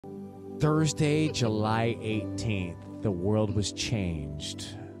Thursday, July 18th, the world was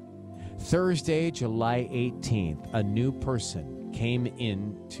changed. Thursday, July 18th, a new person came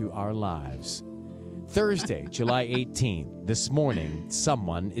into our lives. Thursday, July 18th, this morning,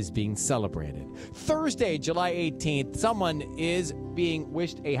 someone is being celebrated. Thursday, July 18th, someone is being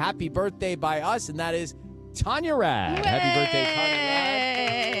wished a happy birthday by us, and that is Tanya Rad. Happy birthday, Tanya Rad.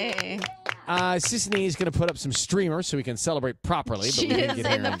 Sisanie is going to put up some streamers so we can celebrate properly. But She is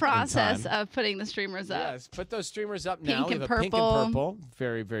in the process of putting the streamers up. Yes, put those streamers up now. Pink and purple. Pink and purple.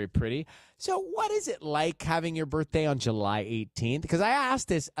 Very, very pretty. So what is it like having your birthday on July 18th? Because I asked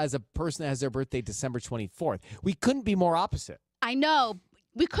this as a person that has their birthday December 24th. We couldn't be more opposite. I know.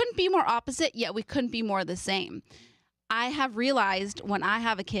 We couldn't be more opposite, yet we couldn't be more the same. I have realized when I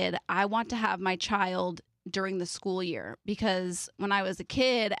have a kid, I want to have my child during the school year, because when I was a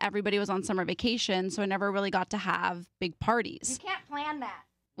kid, everybody was on summer vacation, so I never really got to have big parties. You can't plan that.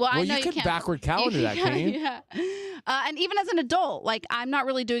 Well, I know you you can can't backward calendar that, can't you? Yeah. And even as an adult, like, I'm not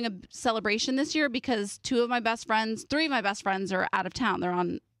really doing a celebration this year because three of my best friends are out of town. They're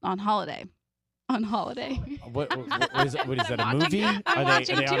on holiday. On holiday. What is that, a movie? Are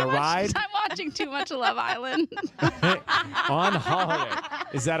they on a ride? I'm watching too much Love Island. On holiday.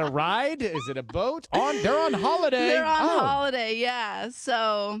 Is that a ride? Is it a boat? They're on holiday. They're on holiday, yeah.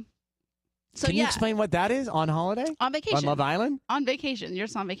 So Can you explain what that is? On holiday? On vacation. On Love Island? On vacation. You're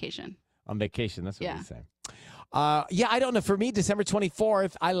just on vacation. On vacation. That's what we say. I don't know. For me, December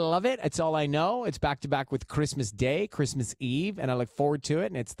 24th, I love it. It's all I know. It's back-to-back with Christmas Day, Christmas Eve, and I look forward to it.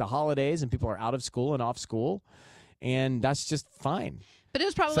 And it's the holidays, and people are out of school and off school, and that's just fine. But it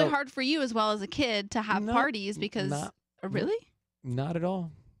was probably hard for you as well as a kid to have parties because... really? Not at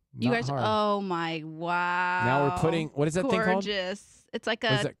all. You Not guys... hard. Oh, my... Wow. Now we're putting... What is that thing called? Gorgeous. It's like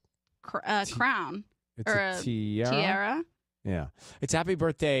a crown. It's or a tiara? Tiara. Yeah. It's Happy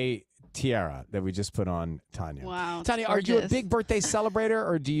Birthday tiara that we just put on Tanya. Wow. Tanya, are you a big birthday celebrator,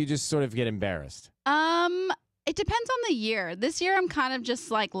 or do you just sort of get embarrassed? It depends on the year. This year I'm kind of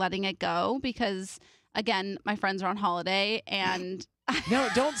just like letting it go because, again, my friends are on holiday and... No,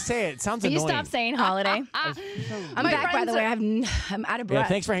 don't say it. It sounds Can annoying. you stop saying holiday? I'm back, by the way. I'm out of breath. Yeah,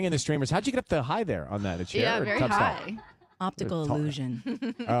 thanks for hanging the streamers. How'd you get up the high there on that? Very high. Optical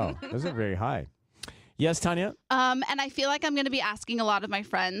illusion. Oh, those are very high. Yes, Tanya? And I feel like I'm going to be asking a lot of my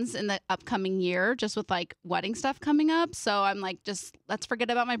friends in the upcoming year, just with like wedding stuff coming up. So I'm like, just let's forget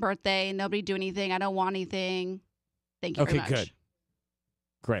about my birthday. Nobody do anything. I don't want anything. Thank you very much. Okay, good.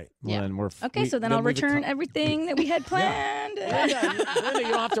 Great. Well, then so then I'll return everything that we had planned. Linda, you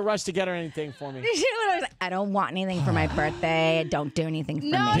don't have to rush to get her anything for me. I don't want anything for my birthday. Don't do anything for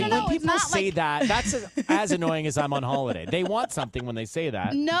me. No, when people say that, that's as annoying as I'm on holiday. They want something when they say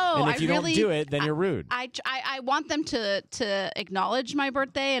that. No, and if you don't do it, then you're rude. I want them to acknowledge my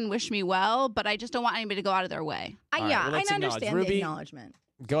birthday and wish me well, but I just don't want anybody to go out of their way. I understand Ruby, the acknowledgement.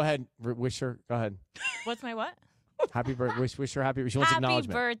 Go ahead, wish her. Go ahead. What's my what? Happy birthday. Wish her happy. She wants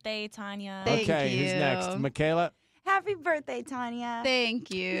acknowledgement. Happy birthday, Tanya. Thank okay, you. Who's next? Michaela? Happy birthday, Tanya. Thank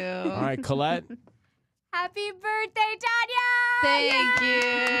you. All right, Colette? Happy birthday, Tanya. Thank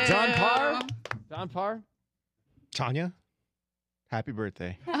you. John Parr? John Parr? Tanya, happy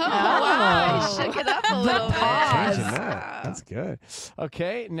birthday. Oh, wow. Shook it up a little bit. Changing that. That's good.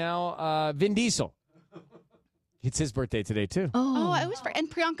 Okay, now Vin Diesel. It's his birthday today, too. Oh, I was and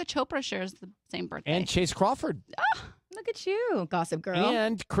Priyanka Chopra shares the same birthday. And Chase Crawford. Oh, look at you, Gossip Girl.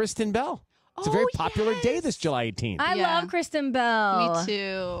 And Kristen Bell. It's a very popular day this July 18th. I love Kristen Bell. Me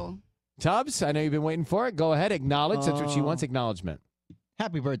too. Tubbs, I know you've been waiting for it. Go ahead, acknowledge. That's what she wants, acknowledgement.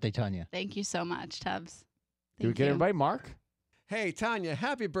 Happy birthday, Tanya. Thank you so much, Tubbs. Do we get everybody? Mark? Hey, Tanya,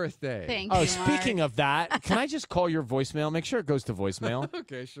 happy birthday. Thank you, speaking of that, can I just call your voicemail? Make sure it goes to voicemail.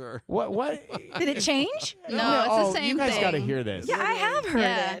 Okay, sure. What? Did it change? No, it's the same you guys thing. got to hear this. Yeah, I have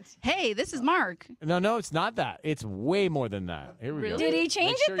heard it. Hey, this is Mark. No, it's not that. It's way more than that. Here we go. Did he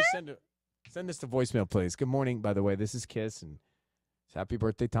change Make sure you send this to voicemail, please. Good morning, by the way. This is Kiss, and it's Happy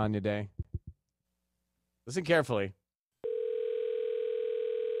Birthday, Tanya Day. Listen carefully.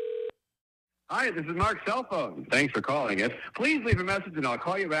 Hi, this is Mark's cell phone. Thanks for calling us. Please leave a message and I'll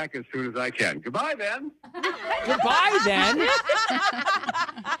call you back as soon as I can. Goodbye, then. Goodbye, then?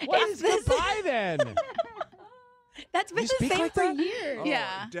 What is goodbye, then? That's been the same for years. Oh,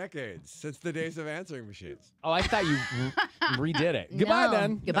 Yeah. Decades, since the days of answering machines. Oh, I thought you redid it. Goodbye,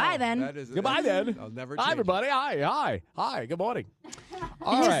 then. Goodbye, then. That is, Goodbye, then. I'll never Hi, change everybody. Hi. Good morning.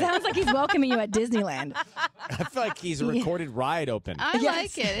 All It just right. sounds like he's welcoming you at Disneyland. I feel like he's a recorded ride open. I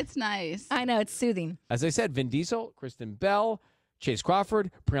Yes. like it. It's nice. I know, it's soothing. As I said, Vin Diesel, Kristen Bell, Chase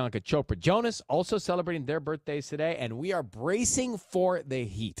Crawford, Priyanka Chopra Jonas, also celebrating their birthdays today, and we are bracing for the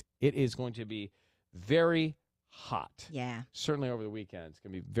heat. It is going to be very hot. Yeah. Certainly over the weekend. It's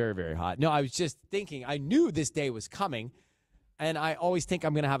going to be very, very hot. No, I was just thinking, I knew this day was coming, and I always think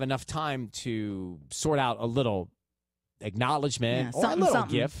I'm going to have enough time to sort out a little acknowledgement or a little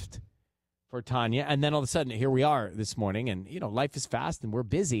gift for Tanya. And then all of a sudden, here we are this morning, and, life is fast, and we're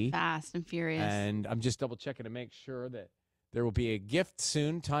busy. Fast and furious. And I'm just double-checking to make sure that there will be a gift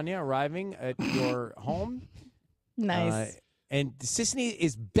soon, Tanya, arriving at your home. Nice. And Sisanie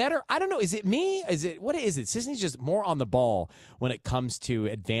is better. I don't know. Is it me? What is it? Sisanie's just more on the ball when it comes to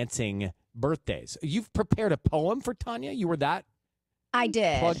advancing birthdays. You've prepared a poem for Tanya? You were that I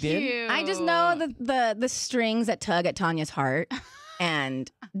did. plugged in? Cute. I just know the strings that tug at Tanya's heart,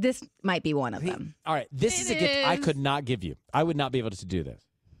 and this might be one of them. All right. This is a gift I could not give you. I would not be able to do this.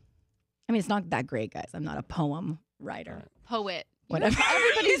 I mean, it's not that great, guys. I'm not a poem writer. Poet. Whatever.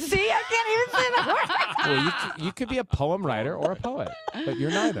 Everybody see, I can't even say that word. Well, you could be a poem writer or a poet, but you're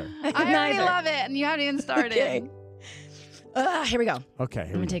neither. I already love it, and you haven't even started. Okay. Here we go. Okay.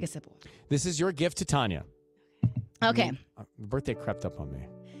 I'm going to take a sip. This is your gift to Tanya. Okay. The birthday crept up on me.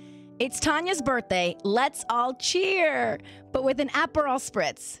 It's Tanya's birthday. Let's all cheer, but with an Aperol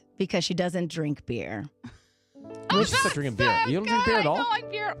spritz because she doesn't drink beer. She's not drinking beer. You don't drink beer at all? I don't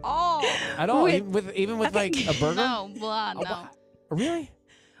like beer at all. At all? Even with like a burger? No, blah, no. Oh, really?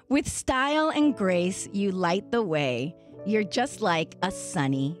 With style and grace, you light the way. You're just like a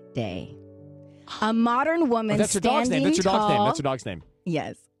sunny day. A modern woman That's your dog's name. standing That's your dog's name. tall. That's your dog's name.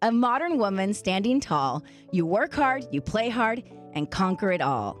 Yes. A modern woman standing tall. You work hard, you play hard, and conquer it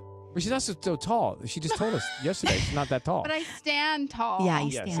all. But she's not so tall. She just told us yesterday she's not that tall. But I stand tall. Yeah, you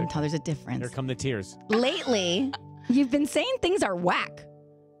Yes, stand tall. There's a difference. Here come the tears. Lately, you've been saying things are whack.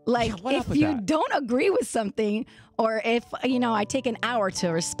 Like, Yeah, what up if with you that? don't agree with something, or if, I take an hour to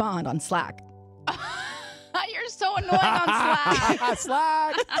respond on Slack. You're so annoying on Slack.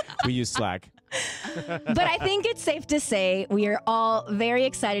 Slack. We use Slack. But I think it's safe to say we are all very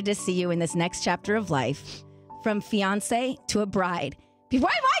excited to see you in this next chapter of life. From fiance to a bride. Why am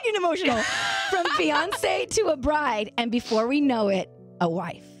I getting emotional? From fiance to a bride, and before we know it, a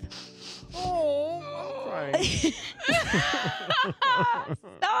wife. Oh, I'm crying.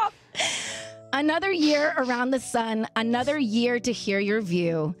 Stop. Another year around the sun, another year to hear your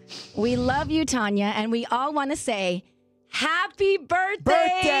view. We love you, Tanya, and we all want to say, happy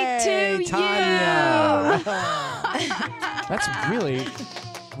birthday to Tanya. you. That's really,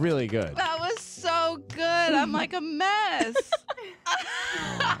 really good. That was so good. I'm like a mess.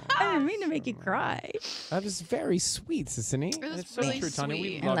 I didn't mean to make you cry. That was very sweet, Sisanie. It was It's so really true, Tanya.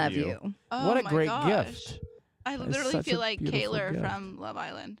 We sweet. love, I love you. Oh What a my great gosh. gift. I That is literally such feel a like beautiful Kaylor gift. from Love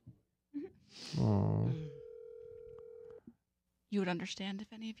Island. Oh. You would understand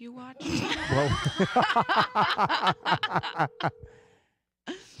if any of you watched.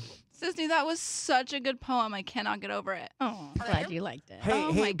 Sisanie, that was such a good poem. I cannot get over it. Oh, I'm glad you liked it. Hey,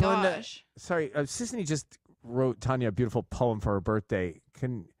 Oh hey, my Belinda. gosh. Sorry, Sisanie just wrote Tanya a beautiful poem for her birthday.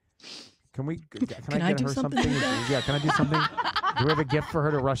 Can I get do her something? Yeah, can I do something? Do we have a gift for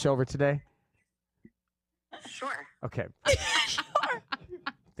her to rush over today? Sure. Okay.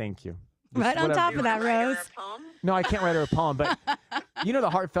 Thank you. Right on Whatever. top of that, Write her Rose. a poem? No, I can't write her a poem, but you know the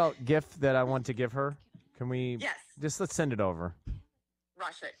heartfelt gift that I want to give her? Can we Yes. let's send it over?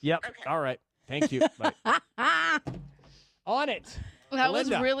 Rush it. Yep. Okay. All right. Thank you. Bye. On it. That was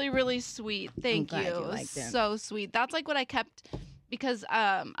Belinda. really, really sweet. Thank glad you. you It was liked it. so sweet. That's like what I kept because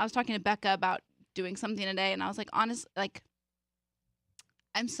I was talking to Becca about doing something today, and I was like, honest, like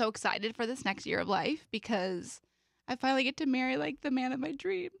I'm so excited for this next year of life because I finally get to marry like the man of my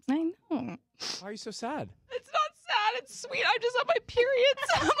dreams. I know. Why are you so sad? It's not sad. It's sweet. I'm just on my period,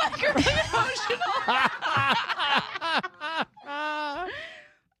 so I'm like really emotional.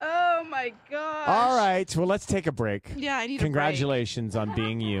 Oh my gosh. All right. Well, let's take a break. Yeah, I need Congratulations on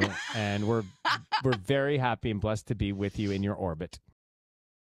being you, and we're very happy and blessed to be with you in your orbit.